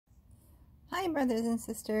Hi, brothers and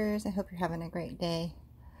sisters. I hope you're having a great day.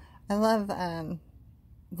 I love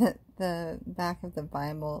the back of the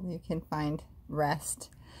Bible. You can find rest.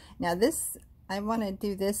 Now, I want to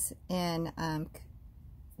do this in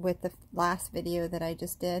with the last video that I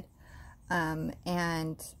just did,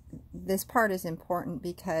 and this part is important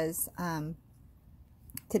because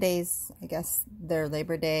today's, I guess, their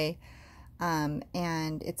Labor Day, and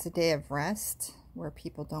it's a day of rest where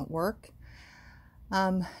people don't work.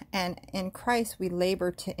 And in Christ, we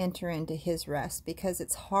labor to enter into his rest because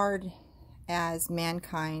it's hard as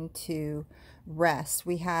mankind to rest.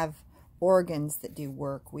 We have organs that do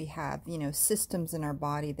work. We have, systems in our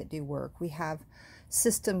body that do work. We have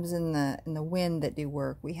systems in the wind that do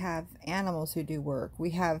work. We have animals who do work.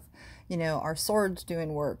 We have, our swords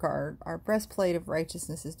doing work. Our breastplate of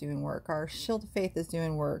righteousness is doing work. Our shield of faith is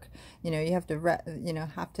doing work. You have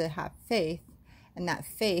to have faith. And that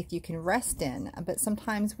faith you can rest in, but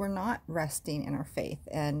sometimes we're not resting in our faith,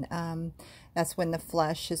 and that's when the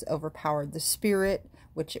flesh has overpowered the spirit,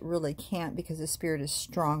 which it really can't, because the spirit is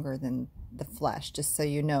stronger than the flesh. Just so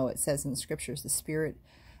you know, it says in the scriptures,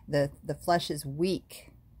 the flesh is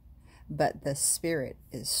weak, but the spirit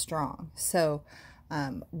is strong. So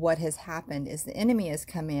what has happened is the enemy has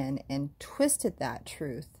come in and twisted that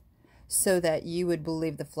truth so that you would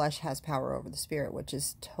believe the flesh has power over the spirit, which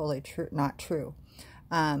is totally not true.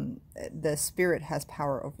 The spirit has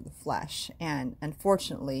power over the flesh, and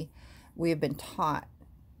unfortunately, we have been taught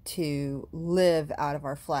to live out of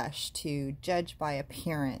our flesh, to judge by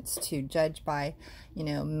appearance, to judge by,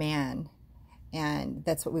 man, and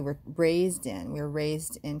that's what we were raised in. We were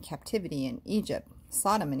raised in captivity in Egypt,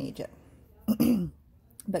 Sodom and Egypt.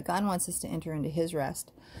 But God wants us to enter into his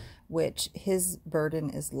rest, which his burden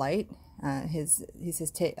is light. He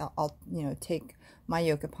says, take my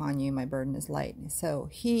yoke upon you, my burden is light. So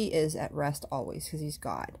he is at rest always because he's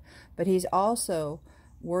God. But he's also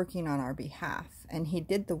working on our behalf. And he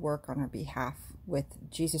did the work on our behalf with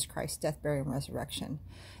Jesus Christ's death, burial, and resurrection.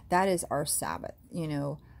 That is our Sabbath.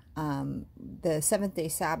 The seventh-day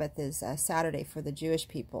Sabbath is Saturday for the Jewish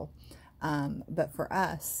people. But for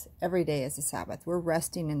us, every day is a Sabbath. We're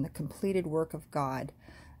resting in the completed work of God.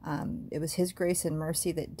 It was his grace and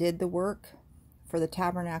mercy that did the work for the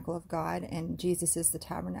tabernacle of God, and Jesus is the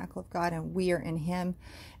tabernacle of God, and we are in him.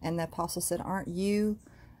 And the apostle said, aren't you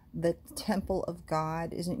the temple of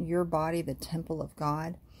God? Isn't your body the temple of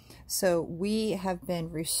God? So we have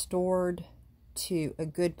been restored to a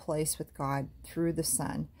good place with God through the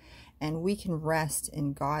Son, and we can rest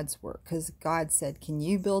in God's work, because God said, can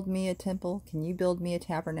you build me a temple? Can you build me a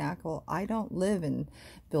tabernacle? I don't live in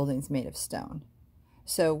buildings made of stone.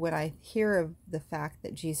 So when I hear of the fact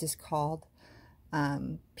that Jesus called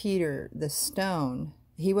Peter the stone,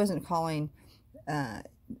 he wasn't calling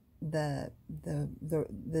the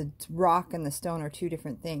rock and the stone are two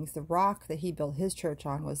different things. The rock that he built his church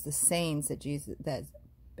on was the sayings that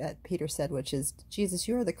Peter said, which is, Jesus,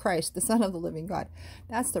 you are the Christ, the Son of the living God.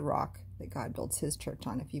 That's the rock that God builds his church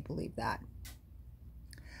on, if you believe that.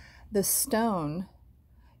 The stone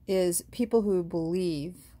is people who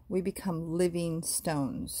believe. We become living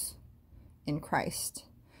stones in Christ.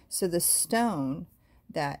 So the stone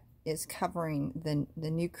that is covering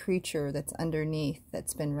the new creature that's underneath,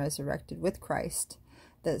 that's been resurrected with Christ,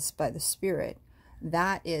 that's by the Spirit,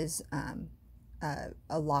 that is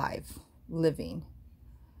alive, living.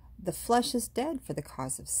 The flesh is dead for the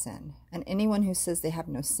cause of sin. And anyone who says they have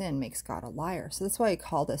no sin makes God a liar. So that's why he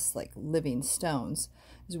called us like living stones.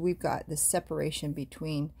 Is we've got this separation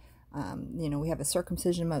between we have a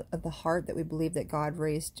circumcision of the heart, that we believe that God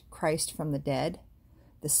raised Christ from the dead.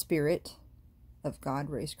 The Spirit of God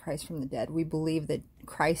raised Christ from the dead. We believe that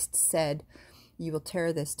Christ said, you will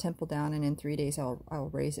tear this temple down, and in 3 days I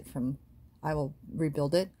will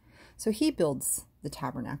rebuild it. So he builds the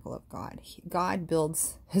tabernacle of God. God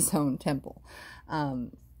builds his own temple.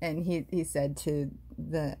 And he said to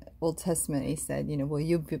the Old Testament, he said, will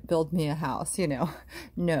you build me a house,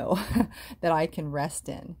 no, that I can rest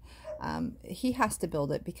in. He has to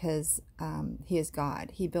build it because he is God.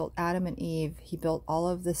 He built Adam and Eve. He built all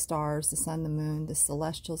of the stars, the sun, the moon, the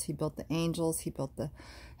celestials. He built the angels. He built the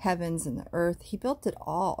heavens and the earth. He built it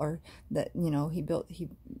all. He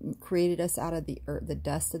created us out of the earth, the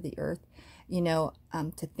dust of the earth.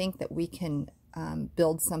 To think that we can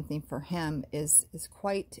build something for him is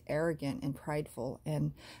quite arrogant and prideful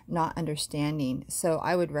and not understanding. So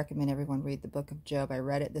I would recommend everyone read the book of Job. I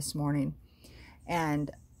read it this morning, and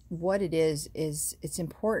what it is it's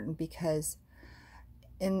important because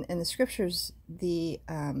in the scriptures, the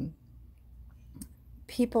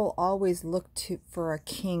people always look for a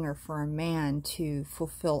king or for a man to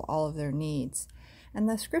fulfill all of their needs. And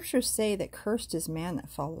the scriptures say that cursed is man that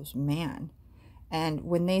follows man. And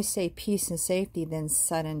when they say peace and safety, then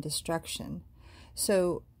sudden destruction.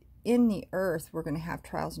 So in the earth, we're going to have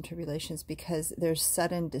trials and tribulations because there's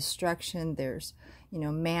sudden destruction. There's,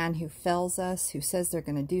 man who fells us, who says they're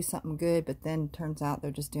going to do something good, but then turns out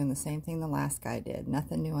they're just doing the same thing the last guy did.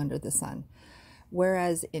 Nothing new under the sun.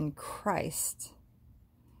 Whereas in Christ,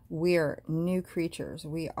 we're new creatures.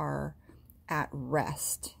 We are at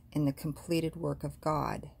rest in the completed work of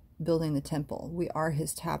God, building the temple. We are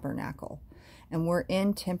his tabernacle. And we're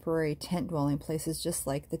in temporary tent dwelling places, just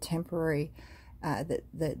like the temporary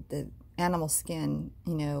the animal skin,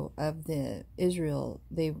 of the Israel.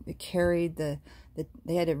 They carried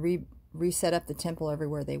they had to reset up the temple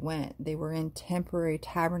everywhere they went. They were in temporary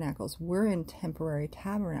tabernacles. We're in temporary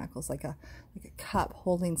tabernacles, like a cup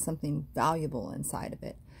holding something valuable inside of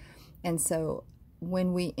it. And so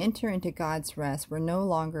when we enter into God's rest, we're no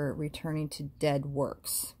longer returning to dead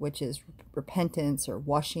works, which is repentance or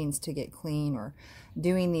washings to get clean or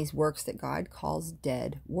doing these works that God calls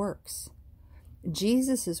dead works.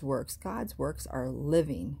 Jesus's works, God's works, are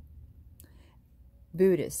living.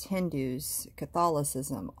 Buddhists, Hindus,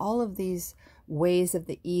 Catholicism, all of these ways of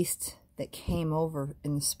the East that came over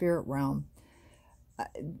in the spirit realm,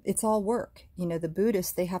 it's all work. The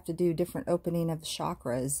Buddhists, they have to do different opening of the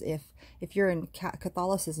chakras. If you're in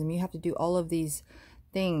Catholicism, you have to do all of these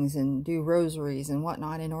things and do rosaries and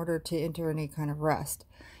whatnot in order to enter any kind of rest.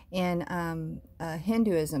 In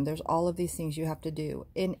Hinduism, there's all of these things you have to do.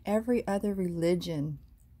 In every other religion,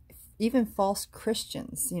 even false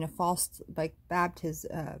Christians, false like Baptists,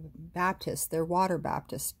 they're water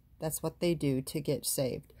Baptists. That's what they do to get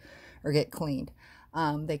saved or get cleaned.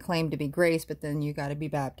 They claim to be grace, but then you got to be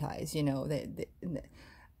baptized.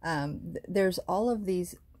 There's all of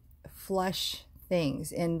these flesh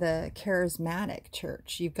things. In the charismatic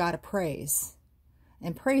church, you've got to praise,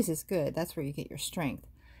 and praise is good. That's where you get your strength.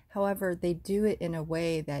 However, they do it in a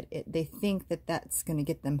way that they think that that's going to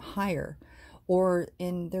get them higher, or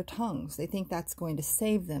in their tongues. They think that's going to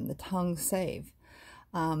save them. The tongues save.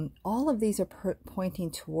 All of these are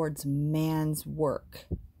pointing towards man's work.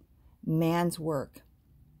 Man's work.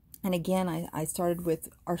 And again, I started with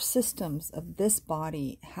our systems of this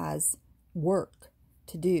body has work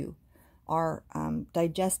to do. Our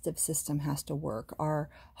digestive system has to work. Our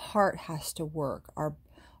heart has to work. Our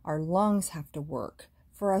lungs have to work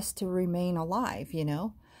for us to remain alive,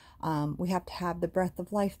 we have to have the breath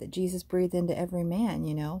of life that Jesus breathed into every man,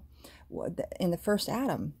 in the first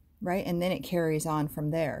Adam, right? And then it carries on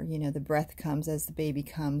from there. The breath comes as the baby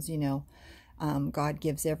comes, God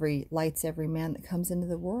lights every man that comes into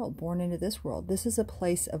the world, born into this world. This is a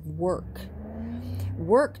place of work.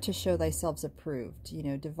 Work to show thyself approved,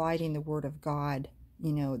 dividing the word of God,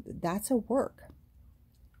 that's a work.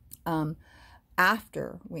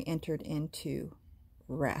 After we entered into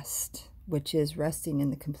rest, which is resting in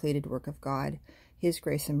the completed work of God, his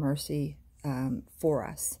grace and mercy for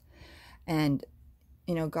us. And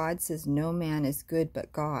God says no man is good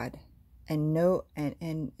but God, and no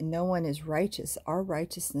one is righteous. Our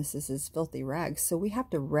righteousness is as filthy rags. So we have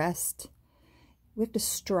to rest. We have to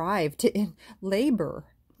strive to labor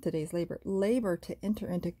to enter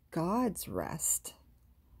into God's rest,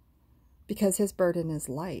 because his burden is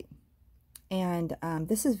light. And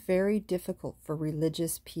this is very difficult for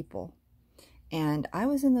religious people. And I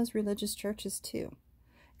was in those religious churches too.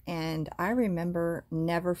 And I remember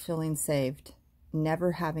never feeling saved,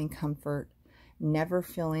 never having comfort, never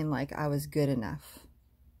feeling like I was good enough,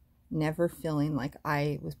 never feeling like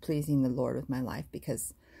I was pleasing the Lord with my life,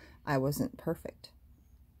 because I wasn't perfect.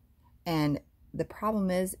 And the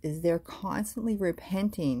problem is they're constantly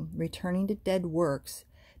repenting, returning to dead works,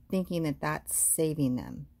 thinking that that's saving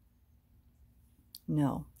them.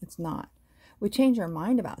 No, it's not. We change our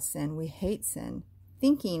mind about sin. We hate sin.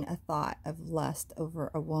 Thinking a thought of lust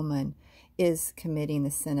over a woman is committing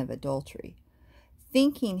the sin of adultery.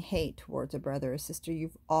 Thinking hate towards a brother or sister,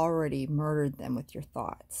 you've already murdered them with your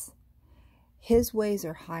thoughts. His ways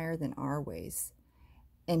are higher than our ways.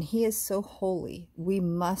 And he is so holy. We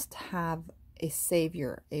must have a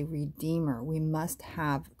Savior, a Redeemer. We must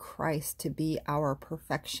have Christ to be our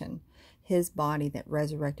perfection. His body that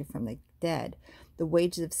resurrected from the dead. The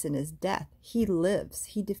wages of sin is death. He lives.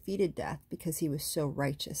 He defeated death because he was so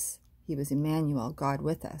righteous. He was Emmanuel, God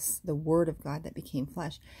with us, the Word of God that became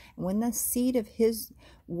flesh. And when the seed of his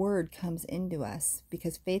word comes into us,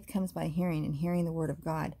 because faith comes by hearing and hearing the word of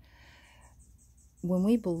God, when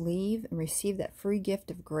we believe and receive that free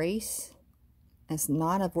gift of grace, it's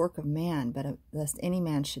not a work of man, but lest any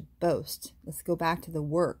man should boast. Let's go back to the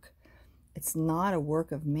work. It's not a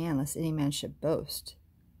work of man, lest any man should boast.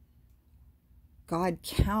 God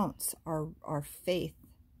counts our faith,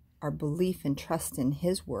 our belief and trust in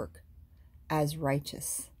his work as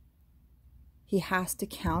righteous. He has to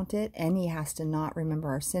count it, and he has to not remember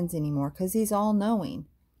our sins anymore, because he's all-knowing.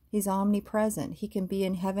 He's omnipresent. He can be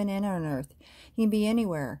in heaven and on earth. He can be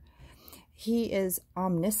anywhere. He is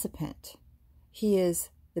omniscient. He is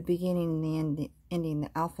the beginning and the ending, the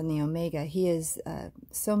Alpha and the Omega. He is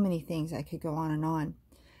so many things. I could go on and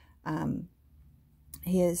on.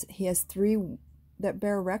 He has three that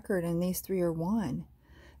bear record, and these three are one.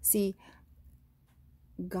 See,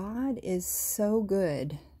 God is so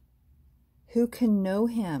good. Who can know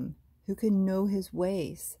him? Who can know his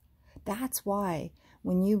ways? That's why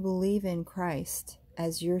when you believe in Christ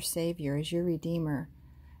as your Savior, as your Redeemer,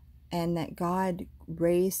 and that God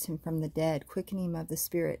raised him from the dead, quickening him of the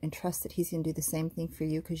Spirit, and trust that he's going to do the same thing for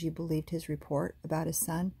you because you believed his report about his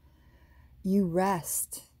Son, you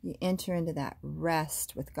rest. You enter into that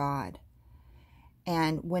rest with God.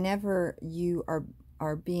 And whenever you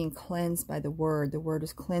are being cleansed by the Word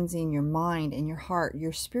is cleansing your mind and your heart.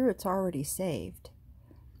 Your spirit's already saved.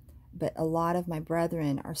 But a lot of my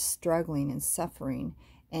brethren are struggling and suffering.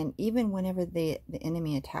 And even whenever the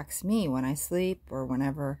enemy attacks me, when I sleep or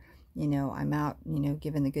whenever, I'm out,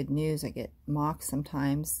 giving the good news, I get mocked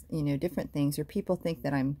sometimes, different things. Or people think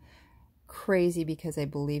that I'm crazy because I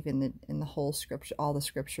believe in the whole scripture, all the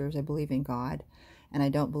scriptures. I believe in God. And I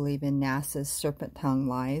don't believe in NASA's serpent tongue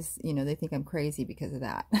lies. They think I'm crazy because of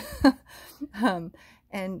that.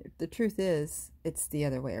 And the truth is, it's the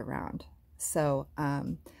other way around. So,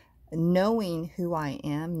 knowing who I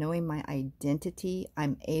am, knowing my identity,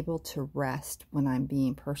 I'm able to rest when I'm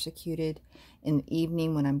being persecuted, in the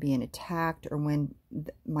evening when I'm being attacked, or when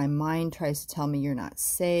my mind tries to tell me you're not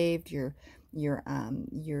saved, your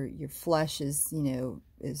flesh is,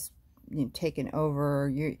 is taken over,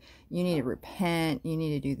 you need to repent, you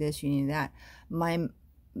need to do this, you need that.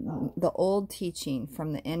 The old teaching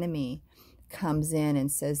from the enemy comes in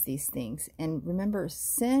and says these things. And remember,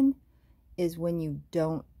 sin is when you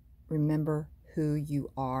don't remember who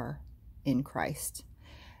you are in Christ.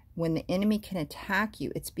 When the enemy can attack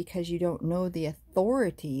you, it's because you don't know the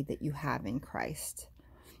authority that you have in Christ.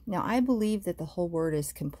 Now, I believe that the whole word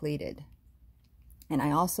is completed. And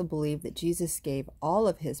I also believe that Jesus gave all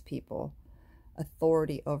of his people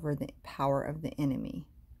authority over the power of the enemy,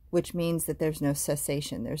 which means that there's no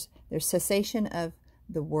cessation. There's cessation of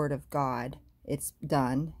the word of God. It's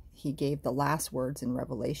done. He gave the last words in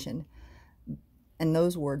Revelation, and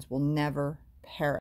those words will never perish.